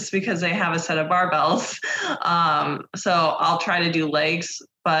friends because they have a set of barbells. So I'll try to do legs,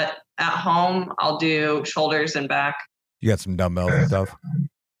 but at home I'll do shoulders and back. You got some dumbbells and stuff?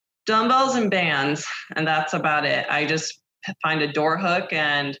 Dumbbells and bands, and that's about it. I just find a door hook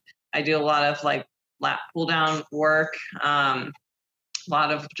and I do a lot of like lat pull down work, a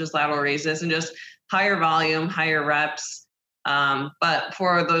lot of just lateral raises and just higher volume, higher reps. But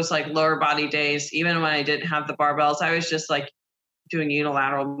for those like lower body days, even when I didn't have the barbells, I was just like doing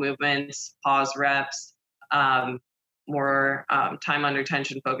unilateral movements, pause reps, more time under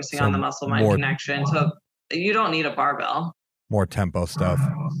tension, focusing on the muscle mind connection. So you don't need a barbell. More tempo stuff.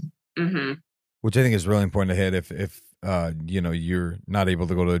 Mm-hmm. Which I think is really important to hit if you're not able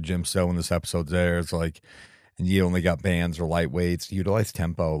to go to the gym. So when this episode's there, it's like, and you only got bands or light weights, utilize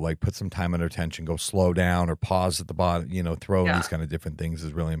tempo, like put some time under tension, go slow down or pause at the bottom, throw in these kind of different things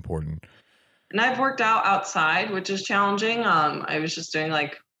is really important. And I've worked out outside, which is challenging. I was just doing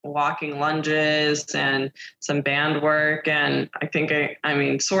like walking lunges and some band work. And I think,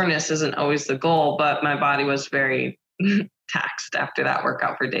 soreness isn't always the goal, but my body was very taxed after that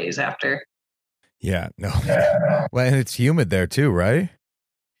workout for days after. Yeah, no. Well, and it's humid there too, right?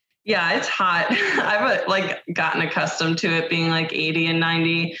 Yeah, it's hot. I've gotten accustomed to it being like 80 and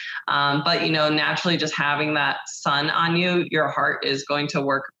 90. But naturally just having that sun on you, your heart is going to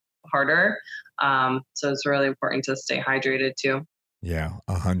work harder. So it's really important to stay hydrated too. Yeah,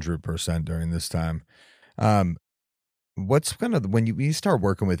 100% during this time. What's when you start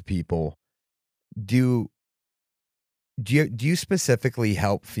working with people, do you specifically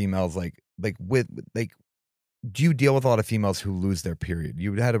help females do you deal with a lot of females who lose their period?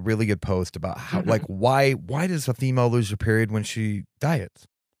 You had a really good post about how why does a female lose her period when she diets?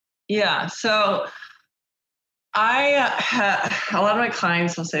 Yeah, so a lot of my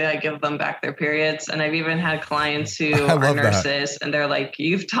clients will say I give them back their periods. And I've even had clients who are nurses and they're like,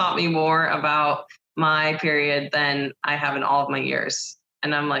 you've taught me more about my period than I have in all of my years.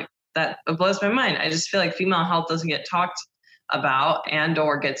 And I'm like, that blows my mind. I just feel like female health doesn't get talked about and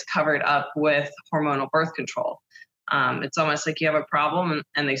or gets covered up with hormonal birth control. It's almost like you have a problem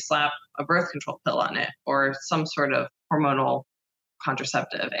and they slap a birth control pill on it or some sort of hormonal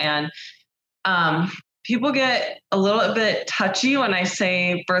contraceptive. And people get a little bit touchy when I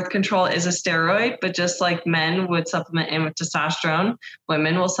say birth control is a steroid, but just like men would supplement in with testosterone,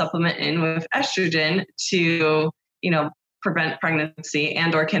 women will supplement in with estrogen to, prevent pregnancy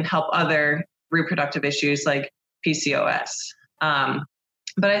and or can help other reproductive issues like PCOS.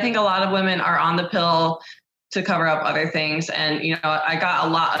 But I think a lot of women are on the pill to cover up other things. And, I got a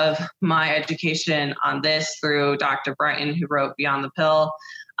lot of my education on this through Dr. Brighton, who wrote Beyond the Pill.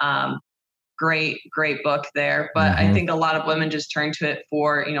 Great book there. But I think a lot of women just turn to it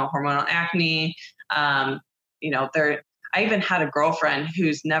for, hormonal acne. I even had a girlfriend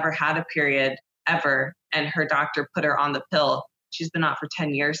who's never had a period ever, and her doctor put her on the pill. She's been on for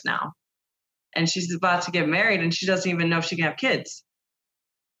 10 years now. And she's about to get married and she doesn't even know if she can have kids.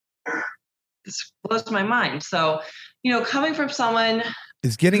 This blows my mind. So, coming from someone...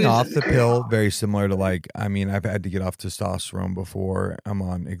 Is getting off the pill very similar to I've had to get off testosterone before. I'm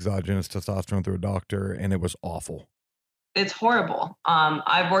on exogenous testosterone through a doctor and it was awful. It's horrible.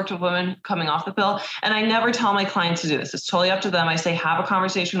 I've worked with women coming off the pill and I never tell my clients to do this. It's totally up to them. I say, have a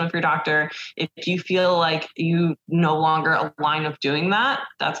conversation with your doctor. If you feel like you no longer align with doing that,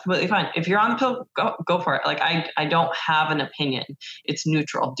 that's completely fine. If you're on the pill, go for it. I don't have an opinion. It's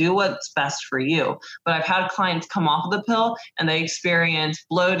neutral. Do what's best for you. But I've had clients come off of the pill and they experience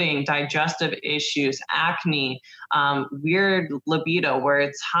bloating, digestive issues, acne, weird libido where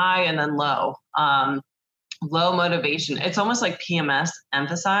it's high and then low. Low motivation. It's almost like PMS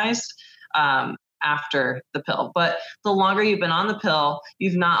emphasized after the pill. But the longer you've been on the pill,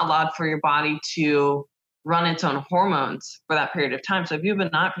 you've not allowed for your body to run its own hormones for that period of time. So if you've been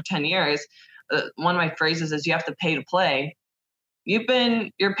on it for 10 years, one of my phrases is you have to pay to play. You're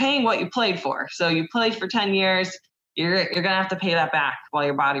paying what you played for. So you played for 10 years, you're going to have to pay that back while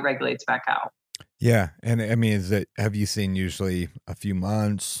your body regulates back out. Yeah. And have you seen usually a few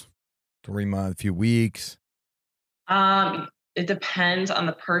months, 3 months, a few weeks? It depends on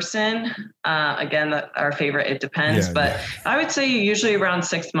the person. Again, our favorite, it depends, but I would say usually around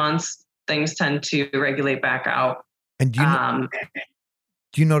 6 months, things tend to regulate back out. And do you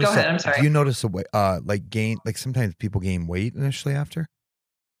Go notice ahead, I'm that? sorry. Do you notice a way, like gain? Like sometimes people gain weight initially after.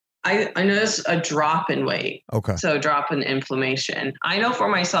 I noticed a drop in weight. Okay. So drop in inflammation. I know for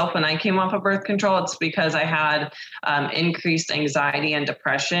myself, when I came off of birth control, it's because I had increased anxiety and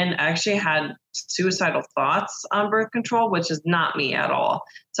depression. I actually had suicidal thoughts on birth control, which is not me at all.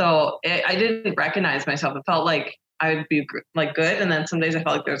 So I didn't recognize myself. It felt like I would be like good. And then some days I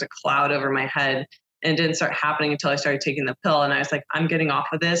felt like there was a cloud over my head, and it didn't start happening until I started taking the pill. And I was like, I'm getting off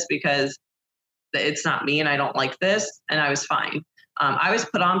of this because it's not me and I don't like this. And I was fine. I was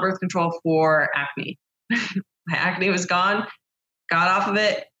put on birth control for acne. My acne was gone, got off of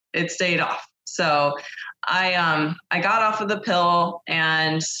it, it stayed off. So I got off of the pill,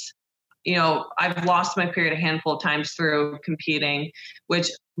 and I've lost my period a handful of times through competing,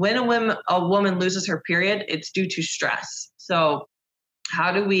 which when a woman loses her period, it's due to stress. So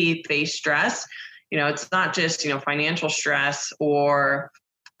how do we face stress? It's not just, financial stress or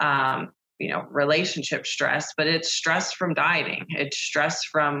relationship stress, but it's stress from dieting. It's stress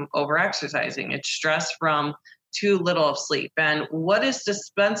from overexercising. It's stress from too little of sleep. And what is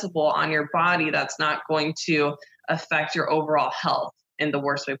dispensable on your body that's not going to affect your overall health in the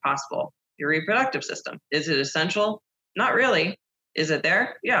worst way possible? Your reproductive system. Is it essential? Not really. Is it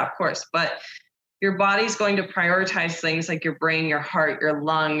there? Yeah, of course. But your body's going to prioritize things like your brain, your heart, your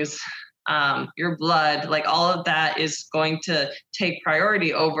lungs, your blood, like all of that is going to take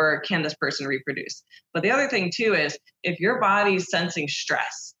priority over, can this person reproduce? But the other thing too is, if your body's sensing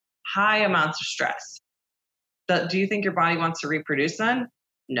stress, high amounts of stress, do you think your body wants to reproduce then?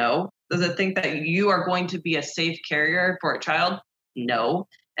 No. Does it think that you are going to be a safe carrier for a child? No.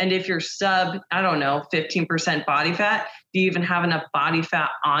 And if you're 15% body fat, do you even have enough body fat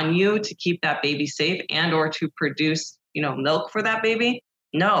on you to keep that baby safe and or to produce, milk for that baby?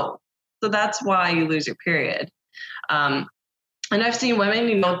 No. So that's why you lose your period. And I've seen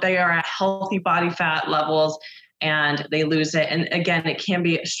women, they are at healthy body fat levels and they lose it. And again, it can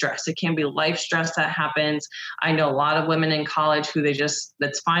be stress. It can be life stress that happens. I know a lot of women in college who it's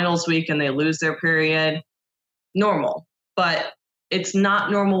finals week and they lose their period. Normal. But it's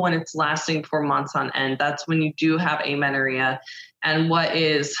not normal when it's lasting for months on end. That's when you do have amenorrhea. And what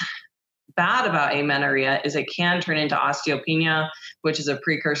is bad about amenorrhea is it can turn into osteopenia, which is a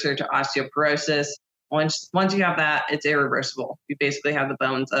precursor to osteoporosis. Once you have that, it's irreversible. You basically have the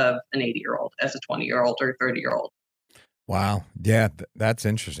bones of an 80-year-old as a 20-year-old or 30-year-old. Wow. Yeah, that's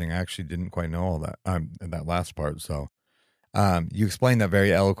interesting. I actually didn't quite know all that, that last part. So you explained that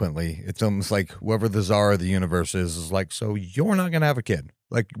very eloquently. It's almost like whoever the czar of the universe is like, so you're not going to have a kid.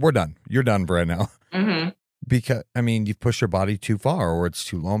 Like, we're done. You're done for right now. Mm-hmm. Because, you've pushed your body too far, or it's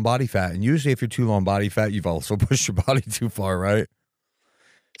too low in body fat. And usually if you're too low in body fat, you've also pushed your body too far, right?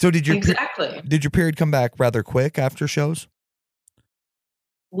 So did your period come back rather quick after shows?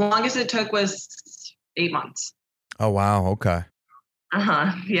 Longest it took was 8 months. Oh, wow. Okay.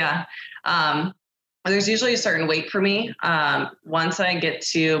 Yeah. There's usually a certain weight for me. Once I get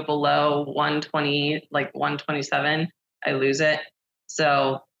to below 120, like 127, I lose it.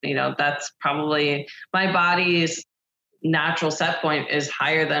 So that's probably my body's natural set point is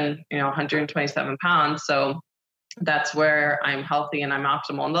higher than, 127 pounds. So that's where I'm healthy and I'm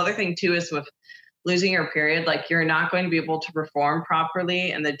optimal. And the other thing too is with losing your period, like you're not going to be able to perform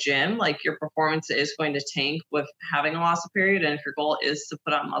properly in the gym. Like your performance is going to tank with having a loss of period. And if your goal is to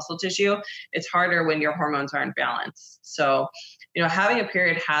put on muscle tissue, it's harder when your hormones are in balance. So, having a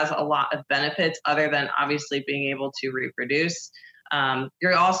period has a lot of benefits other than obviously being able to reproduce.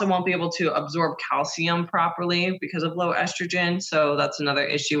 You also won't be able to absorb calcium properly because of low estrogen. So that's another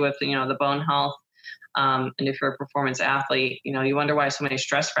issue with, the bone health. And if you're a performance athlete, you wonder why so many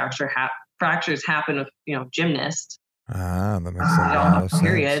stress fractures happen with, gymnasts. That makes a sense.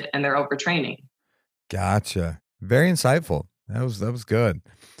 Period, and they're overtraining. Gotcha. Very insightful. That was good.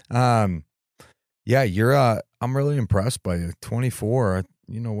 Yeah, you're. I'm really impressed by you. 24.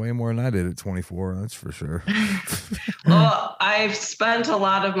 Way more than I did at 24. That's for sure. Well, I've spent a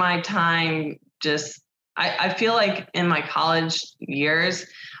lot of my time I feel like in my college years,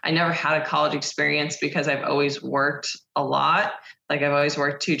 I never had a college experience because I've always worked a lot. Like I've always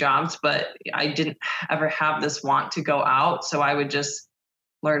worked 2 jobs, but I didn't ever have this want to go out. So I would just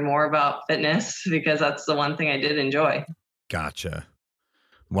learn more about fitness because that's the one thing I did enjoy. Gotcha.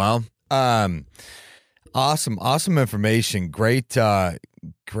 Well, awesome information. Great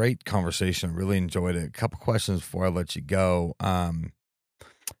conversation. I really enjoyed it. A couple questions before I let you go.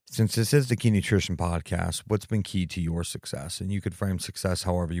 Since this is the Key Nutrition Podcast, what's been key to your success? And you could frame success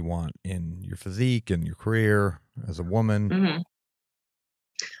however you want in your physique and your career as a woman. Mm-hmm.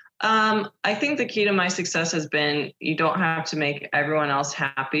 I think the key to my success has been you don't have to make everyone else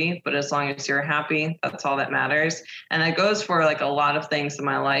happy, but as long as you're happy, that's all that matters. And that goes for like a lot of things in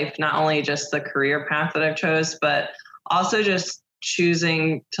my life, not only just the career path that I've chose, but also just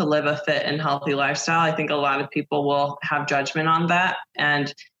choosing to live a fit and healthy lifestyle. I think a lot of people will have judgment on that.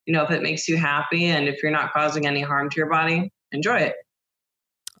 And, if it makes you happy and if you're not causing any harm to your body, enjoy it.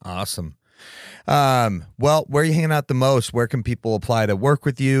 Awesome. Well, where are you hanging out the most? Where can people apply to work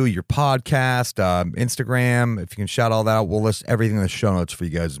with you? Your podcast, Instagram, if you can shout all that out, we'll list everything in the show notes for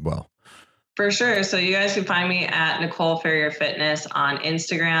you guys as well. For sure. So you guys can find me at Nicole Ferrier Fitness on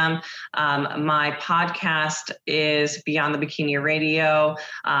Instagram. My podcast is Beyond the Bikini Radio.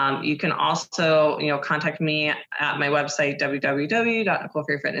 You can also, contact me at my website,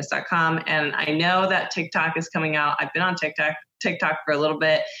 www.NicoleFerrierFitness.com. And I know that TikTok is coming out. I've been on TikTok for a little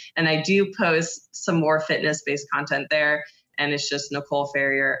bit, and I do post some more fitness-based content there. And it's just Nicole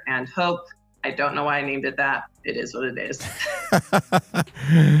Ferrier and Hope. I don't know why I named it that. It is what it is.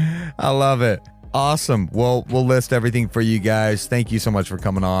 I love it. Awesome. Well, we'll list everything for you guys. Thank you so much for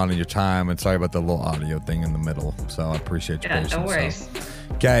coming on and your time. And sorry about the little audio thing in the middle. So I appreciate your patience. No worries.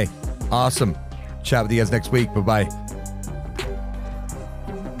 Okay. Awesome. Chat with you guys next week. Bye-bye.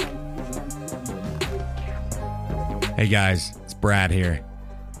 Hey guys, it's Brad here.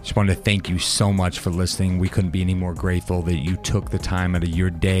 Just wanted to thank you so much for listening. We couldn't be any more grateful that you took the time out of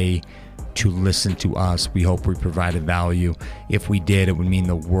your day to listen to us. We hope we provided value. If we did, it would mean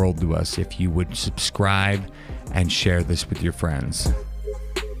the world to us if you would subscribe and share this with your friends.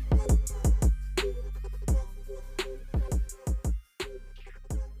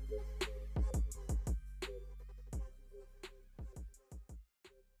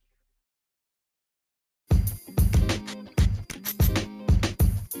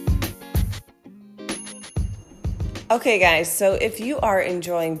 Okay, guys, so if you are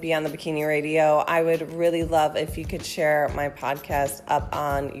enjoying Beyond the Bikini Radio, I would really love if you could share my podcast up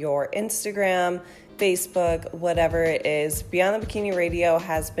on your Instagram, Facebook, whatever it is. Beyond the Bikini Radio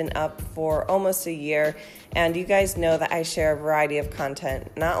has been up for almost a year, and you guys know that I share a variety of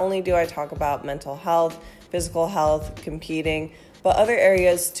content. Not only do I talk about mental health, physical health, competing, but other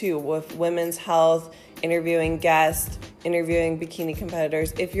areas too, with women's health, interviewing guests, interviewing bikini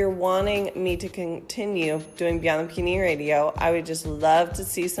competitors. If you're wanting me to continue doing Beyond the Bikini Radio, I would just love to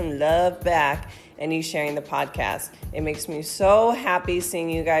see some love back and you sharing the podcast. It makes me so happy seeing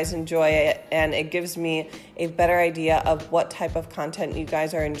you guys enjoy it, and it gives me a better idea of what type of content you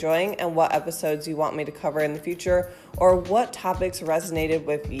guys are enjoying and what episodes you want me to cover in the future, or what topics resonated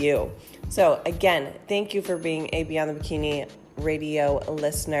with you. So again, thank you for being a Beyond the Bikini Radio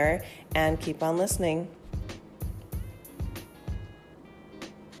listener, and keep on listening.